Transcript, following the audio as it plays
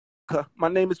America. My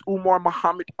name is Umar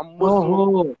Muhammad. I'm Muslim.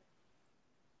 Oh,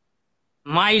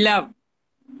 my love,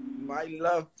 My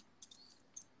love.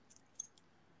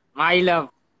 my love.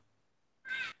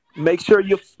 Make sure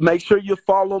you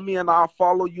follow me and I'll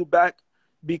follow you back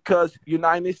because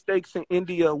United States and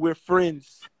India, we're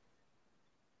friends.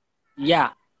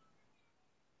 Yeah,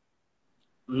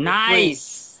 We're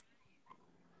friends.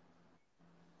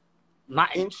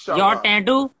 nice. Your Inshallah.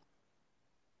 tattoo?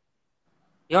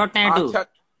 Your I tattoo?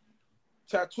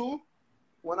 tattoo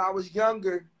when I was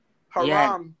younger. Yeah.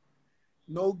 Haram.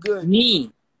 No good.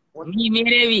 Me. When Me, mere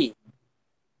bhi.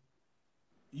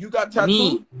 you got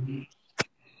Me. tattooed?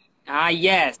 Ah,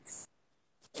 yes.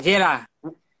 Jera.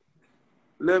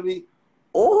 Let me.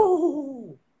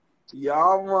 Oh,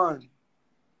 yeah, man.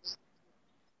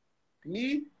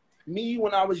 Me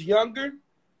when I was younger.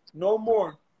 No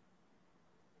more.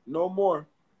 No more.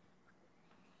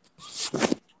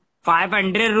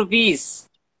 500 rupees.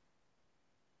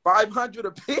 500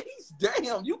 a piece?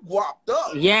 Damn, you guapped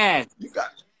up. Yes. You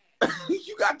got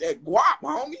you got that guap,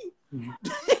 homie.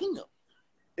 Damn.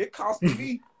 It costed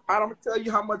me. I'm gonna tell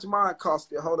you how much mine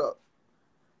costed. Hold up.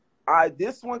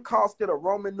 This one costed a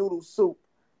Roman noodle soup.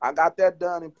 I got that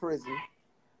done in prison.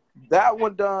 That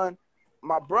one done.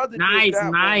 My brother did Nice, that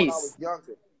one when I was nice.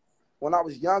 younger. When I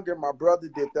was younger, my brother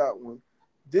did that one.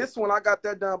 This one I got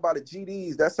that done by the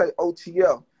GDs. That say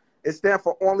OTL. It stands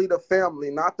for Only the Family,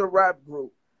 not the rap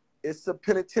group. It's a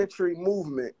penitentiary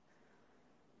movement.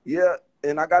 Yeah,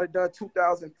 and I got it done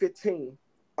 2015.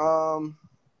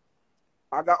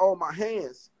 I got all my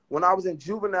hands. When I was in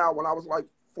juvenile, when I was like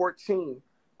 14,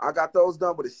 I got those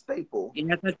done with a staple.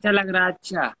 ये तो अच्छा लग रहा है,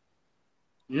 अच्छा.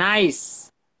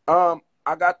 Nice.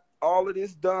 I got all of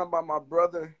this done by my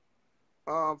brother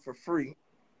for free.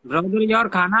 Brother, your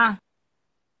khana?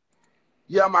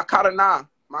 Yeah, my katana.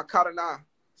 My katana.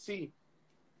 See.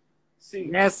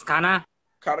 Yes, khana.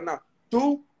 Katana.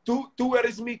 Tu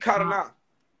eres mi katana.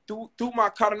 Tu my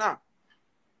katana.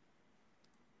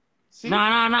 See?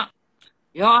 No.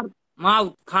 Your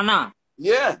mouth, khana.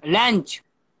 Yeah. Lunch.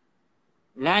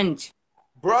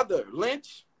 Brother,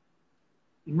 Lynch.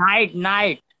 Night.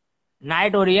 Night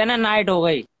हो रही है ना, night हो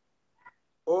गई.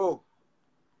 Oh.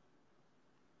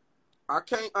 I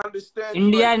can't understand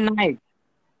India you. night.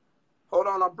 Hold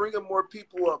on, I'm bringing more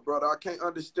people up, brother. I can't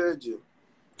understand you.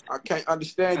 I can't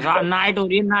understand you. Night हो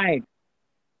रही है, night.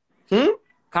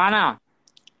 Khana.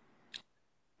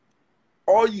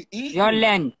 All you eat? Your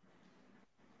lunch.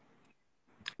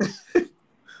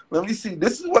 Let me see.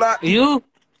 This is what I eat.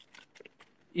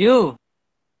 You.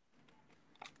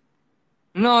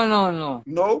 No.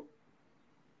 No?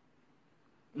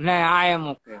 No, I am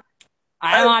okay.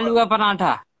 I am aloo ka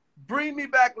paratha. Bring me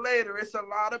back later. It's a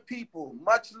lot of people.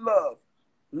 Much love.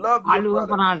 Love you, Aloo ka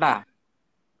brother. paratha.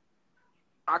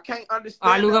 I can't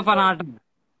understand Aloo ka that word. paratha.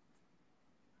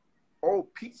 Oh,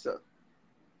 pizza.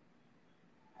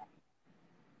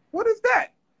 What is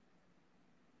that?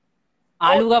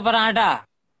 Aloo ka paratha.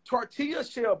 Tortilla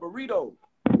shell burrito.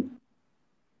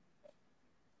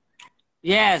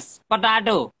 Yes,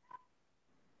 potato.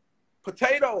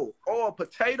 Potato. Oh, a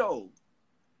potato.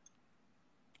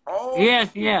 Oh.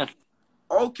 Yes.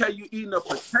 Okay, you eating a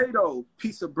potato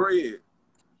piece of bread.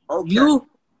 Okay. You?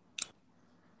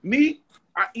 Me,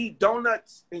 I eat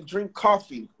donuts and drink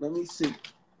coffee. Let me see.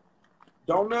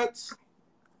 Donuts,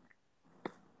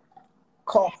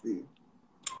 coffee.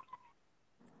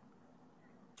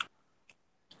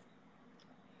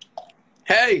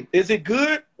 Hey, is it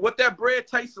good? What that bread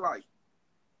tastes like?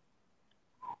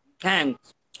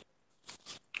 Thanks.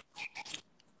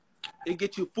 It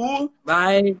get you full?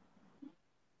 Bye.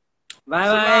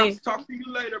 Bye. Talk to you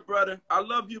later, brother. I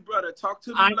love you, brother. Talk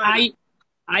to me later.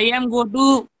 I am go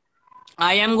to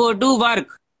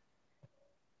work.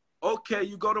 Okay,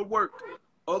 you go to work.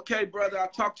 Okay, brother. I'll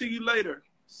talk to you later.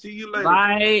 See you later.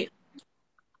 Bye.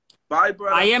 Bye,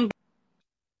 brother.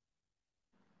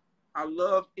 I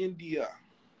love India.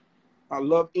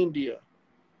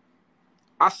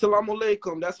 Assalamu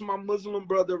alaikum. That's my Muslim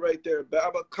brother right there.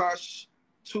 Babakash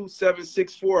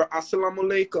 2764. Assalamu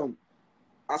alaikum.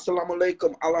 Assalamu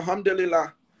alaikum.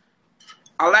 Alhamdulillah.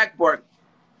 Al-Akbar.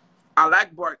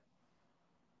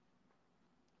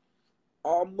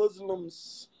 All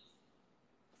Muslims.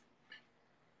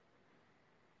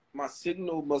 My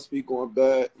signal must be going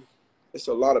bad. It's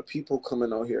a lot of people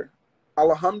coming out here.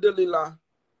 Alhamdulillah.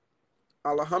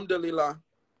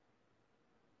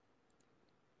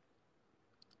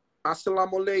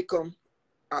 Assalamu alaikum.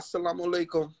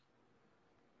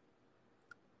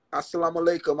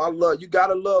 You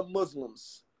gotta love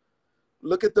Muslims.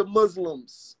 Look at the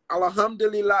Muslims.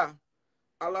 Alhamdulillah.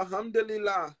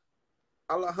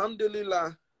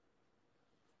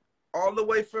 all the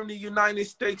way from the United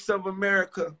States of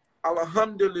America.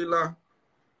 Alhamdulillah.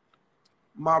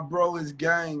 My bro is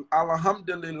gang.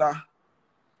 Alhamdulillah.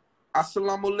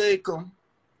 Assalamu alaikum.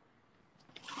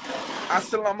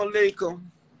 Assalamu alaikum.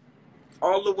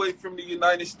 All the way from the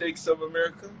United States of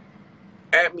America.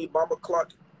 At me, Mama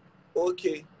Clock.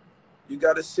 Okay. You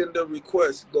got to send a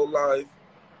request. Go live.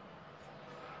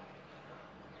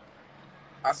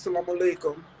 Assalamu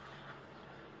alaikum.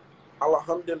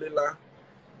 Alhamdulillah.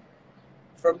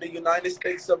 From the United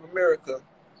States of America.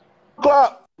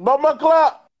 Clock. Mama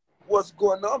Clock. What's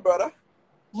going on, brother?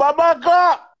 Mama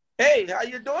Clock. Hey, how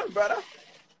you doing, brother?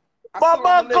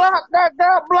 Mama Clock.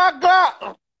 That black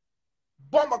clock.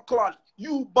 Bummer clot.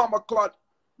 You bummer clot.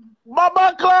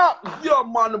 Mama Clock. Your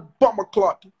man bummer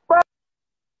clot.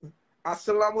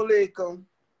 Assalamu alaikum.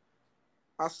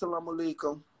 Assalamu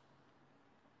alaikum.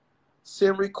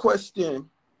 Send request in.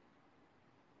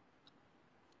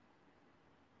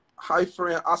 Hi,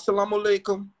 friend. Assalamu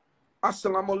alaikum.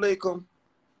 Assalamu alaikum.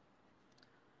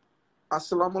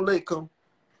 Assalamu alaikum.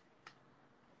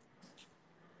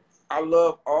 I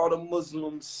love all the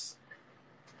Muslims.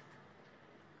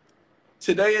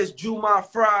 Today is Juma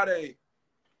Friday.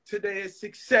 Today is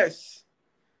success.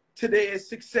 Today is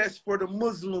success for the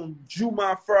Muslim.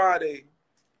 Juma Friday.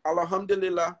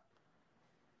 Alhamdulillah.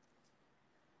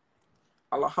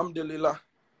 Alhamdulillah.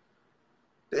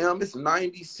 Damn, it's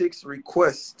 96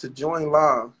 requests to join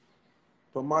live.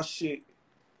 But my shit,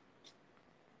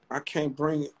 I can't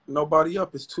bring nobody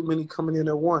up. It's too many coming in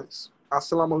at once.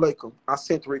 Assalamu alaikum. I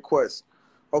sent the request.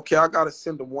 Okay, I got to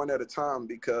send them one at a time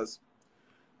because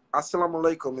Assalamu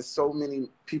alaikum is so many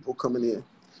people coming in.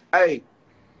 Hey.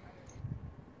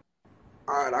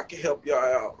 All right, I can help y'all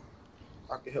out.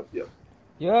 I can help you.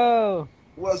 Yo.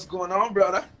 What's going on,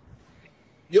 brother?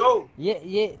 Yo.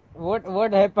 Yeah. What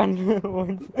happened?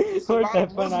 what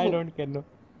happened? I don't know.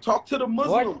 Talk to the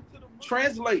Muslim.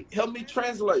 Translate. Help me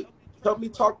translate. Help me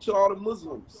talk to all the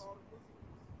Muslims.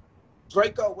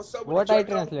 Draco, what's up with what Draco?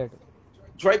 I translate?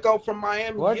 Draco from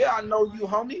Miami. What? Yeah, I know you,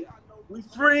 homie. We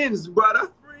friends, brother.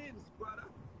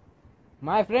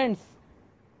 My friends.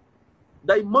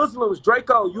 They Muslims.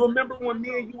 Draco, you remember when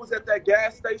me and you was at that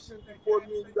gas station before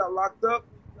me and you got locked up?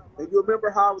 And you remember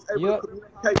how I was able to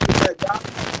communicate with that guy?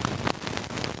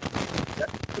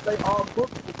 They all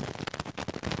Muslims.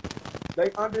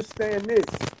 They understand this.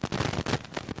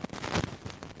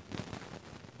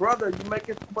 Brother, you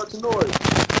making too much noise.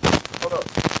 Hold up.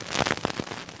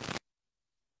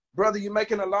 Brother, you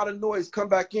making a lot of noise. Come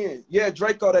back in. Yeah,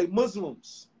 Draco, they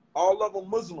Muslims. All of them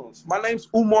Muslims. My name's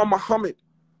Umar Muhammad.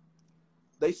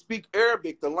 They speak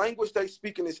Arabic. The language they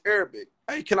speaking is Arabic.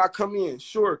 Hey, can I come in?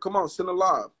 Sure, come on, send a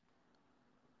live.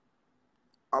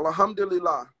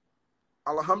 Alhamdulillah.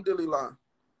 Alhamdulillah.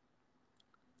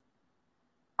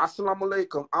 Assalamu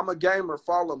alaikum. I'm a gamer.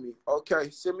 Follow me. Okay,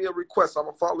 send me a request. I'm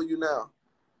going to follow you now.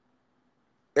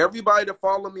 Everybody that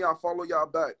follow me, I'll follow y'all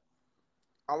back.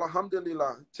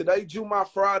 Alhamdulillah. Today, Juma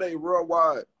Friday,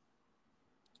 worldwide.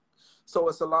 So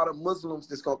it's a lot of Muslims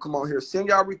that's going to come on here. Send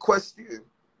y'all requests in.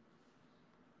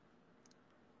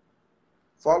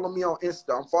 Follow me on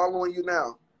Insta. I'm following you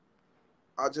now.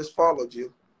 I just followed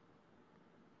you.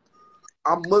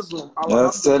 I'm Muslim.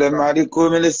 Assalamu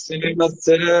alaikum.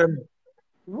 Assalam.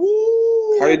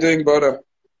 Woo! How you doing, brother?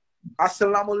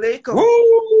 Assalamu alaikum.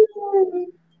 Woo!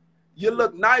 You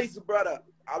look nice, brother.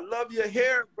 I love your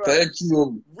hair, brother. Thank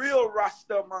you. Real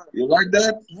Rasta, man. You like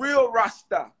that? Real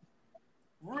Rasta.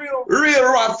 Real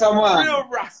Rasta, man. Real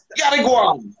Rasta. Gotta go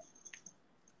on.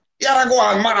 Gotta go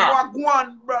on, man.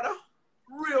 Wagwan, brother.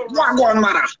 Real Rasta. Wagwan,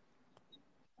 man.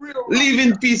 Real Live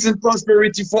in peace and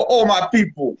prosperity for all my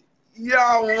people.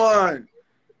 Yeah, man.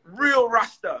 Real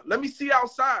Rasta. Let me see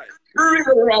outside.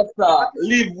 Real Rasta.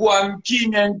 Live one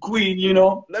king and queen, you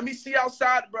know. Let me see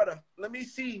outside, brother. Let me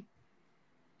see.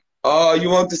 Oh, you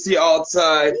want to see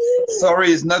outside? Ooh.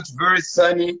 Sorry, it's not very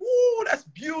sunny. Ooh, that's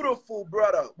beautiful,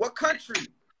 brother. What country?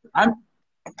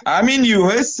 I'm in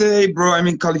USA, bro. I'm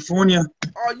in California.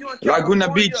 Oh, you in California?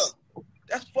 Laguna Beach.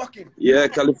 That's fucking. Yeah,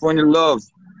 California love.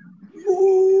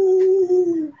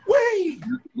 Ooh, wait.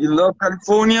 You love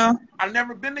California? I've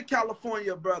never been to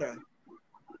California, brother.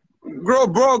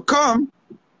 Bro, come.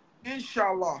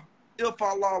 Inshallah, if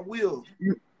Allah will.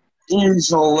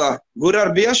 Inshallah. Good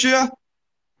Arabiya شوية?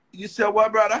 You said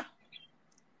what, brother?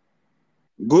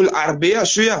 Good Arabiya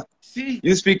شوية? See?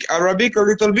 You speak Arabic a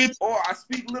little bit? Oh, I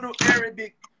speak little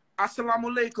Arabic. Assalamu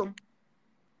alaikum.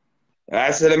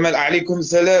 Assalamu alaikum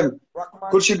salam.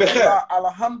 كل شيء بخير.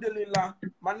 Alhamdulillah.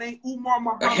 My name Umar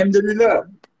Muhammad. Alhamdulillah.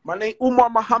 My name Umar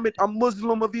Muhammad. I'm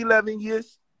Muslim of 11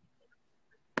 years.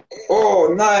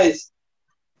 Oh, nice.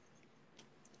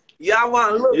 Yeah,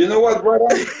 man, look. You know what, brother?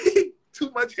 Too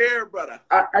much hair, brother.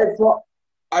 I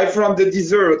from the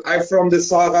desert. I from the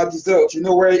Sahara Desert. You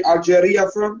know where Algeria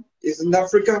from? Is in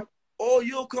Africa. Oh,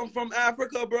 you come from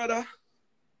Africa, brother.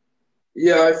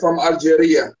 Yeah, I'm from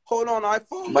Algeria. Hold on, I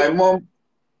follow. My mom.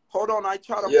 Hold on, I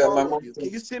try to Yeah, my follow mom. you. Can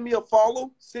you send me a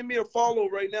follow? Send me a follow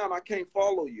right now, and I can't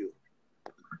follow you.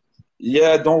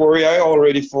 Yeah, don't worry. I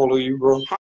already follow you, bro.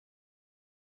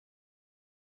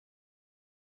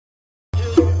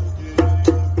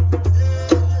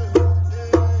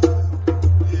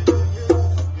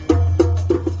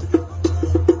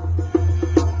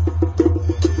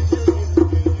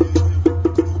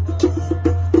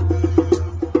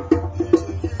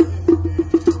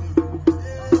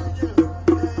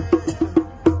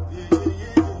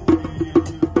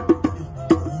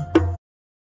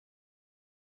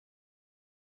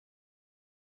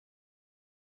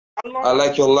 I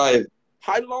like your live.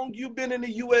 How long you been in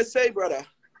the USA, brother?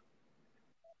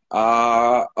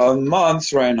 A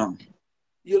month right now.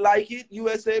 You like it,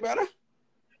 USA, brother?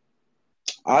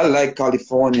 I like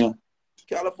California.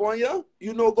 California?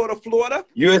 You know, go to Florida?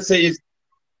 USA is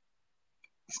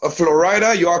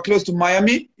Florida. You are close to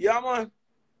Miami. Yeah, man.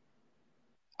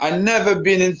 I never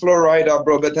been in Florida,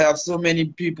 bro, but I have so many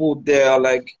people there.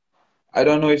 Like, I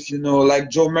don't know if you know, like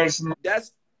Joe Merson.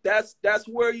 That's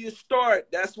where you start.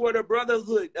 That's where the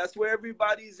brotherhood. That's where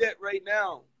everybody's at right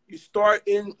now. You start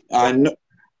in. I know.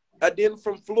 And then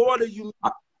from Florida, you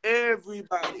meet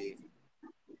everybody.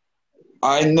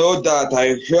 I know that.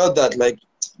 I heard that. Like,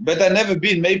 but I never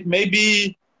been.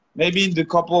 Maybe in the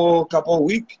couple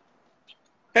week.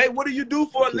 Hey, what do you do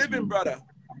for a living, brother?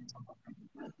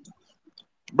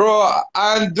 Bro,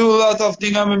 I do a lot of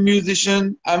things. I'm a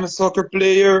musician. I'm a soccer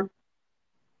player.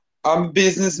 I'm a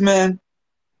businessman.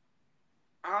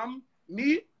 I'm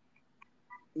me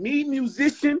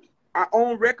musician. I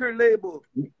own record label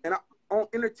and I own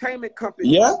entertainment company.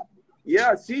 Yeah.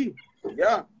 Yeah. See.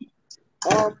 Yeah.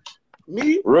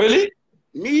 Me. Really?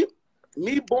 Me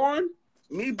born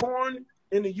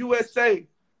in the USA,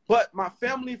 but my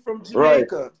family from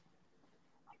Jamaica.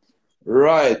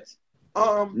 Right.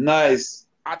 Nice.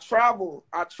 I travel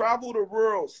the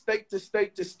world, state to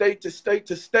state to state to state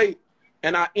to state,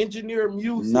 and I engineer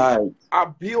music. Nice. I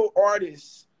build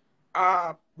artists.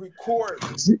 I record.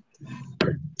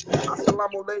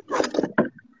 Assalamu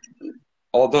alaikum.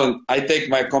 Hold on, I take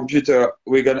my computer.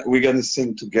 We're gonna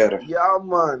sing together. Yeah,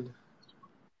 man.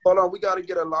 Hold on, we gotta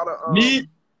get a lot of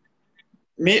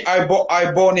Me, I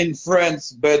born in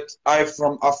France, but I'm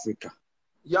from Africa.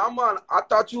 Yeah, man. I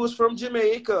thought you was from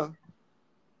Jamaica.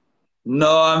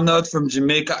 No, I'm not from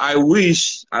Jamaica. I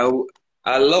wish. I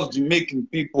love Jamaican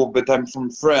people, but I'm from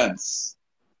France,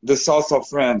 the south of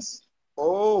France.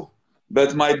 Oh.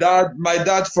 But my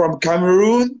dad from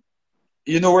Cameroon.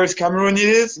 You know where Cameroon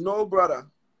is? No, brother.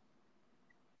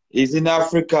 He's in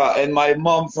Africa, and my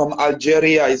mom from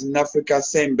Algeria is in Africa,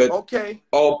 same, but okay.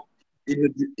 Up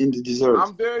in the desert.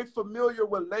 I'm very familiar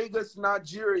with Lagos,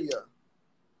 Nigeria.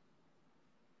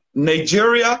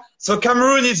 Nigeria. So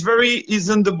Cameroon is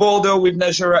on the border with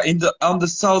Nigeria, on the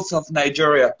south of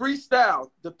Nigeria. Freestyle.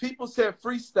 The people said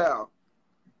freestyle.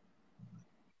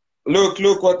 Look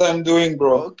what I'm doing,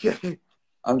 bro. Okay.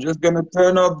 I'm just gonna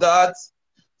turn up that.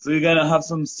 So we're gonna have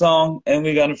some song and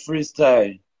we're gonna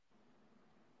freestyle.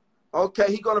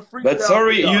 Okay, he gonna freestyle. But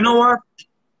sorry, you know what?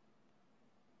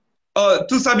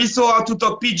 Tu sabes how to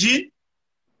talk PG?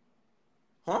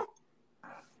 Huh?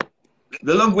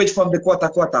 The language from the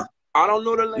Kwata Kwata. I don't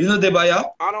know the language. You know the Baya?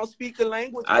 I don't speak the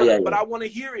language, but I want to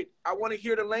hear it. I want to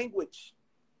hear the language.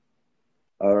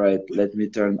 All right, let me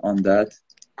turn on that.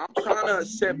 I'm trying to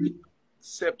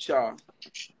accept y'all.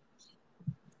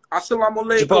 Assalamu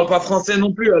alaikum. Tu parles pas français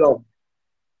non plus alors?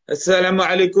 Assalamu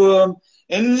alaikum.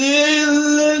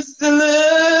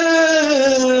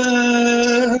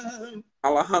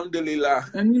 Alhamdulillah.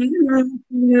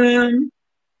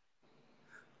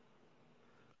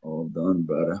 Hold on,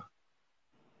 brother.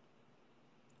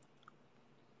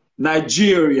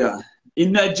 Nigeria.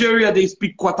 In Nigeria, they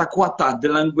speak Kwata Kwata, the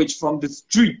language from the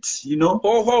street, you know?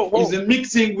 It's a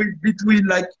mixing between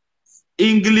like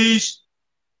English,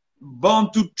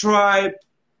 Bantu tribe,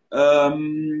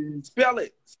 spell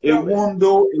it.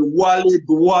 Ewondo, Ewale,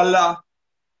 Douala.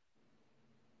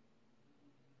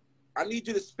 I need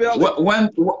you to spell it.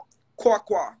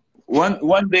 Kwa.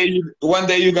 One day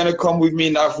you're gonna come with me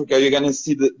in Africa. You're gonna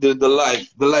see the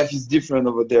life. The life is different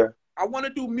over there. I want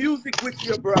to do music with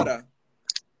your brother.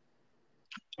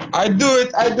 I do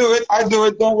it.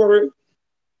 Don't worry.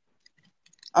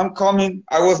 I'm coming.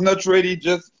 I was not ready.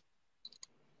 Just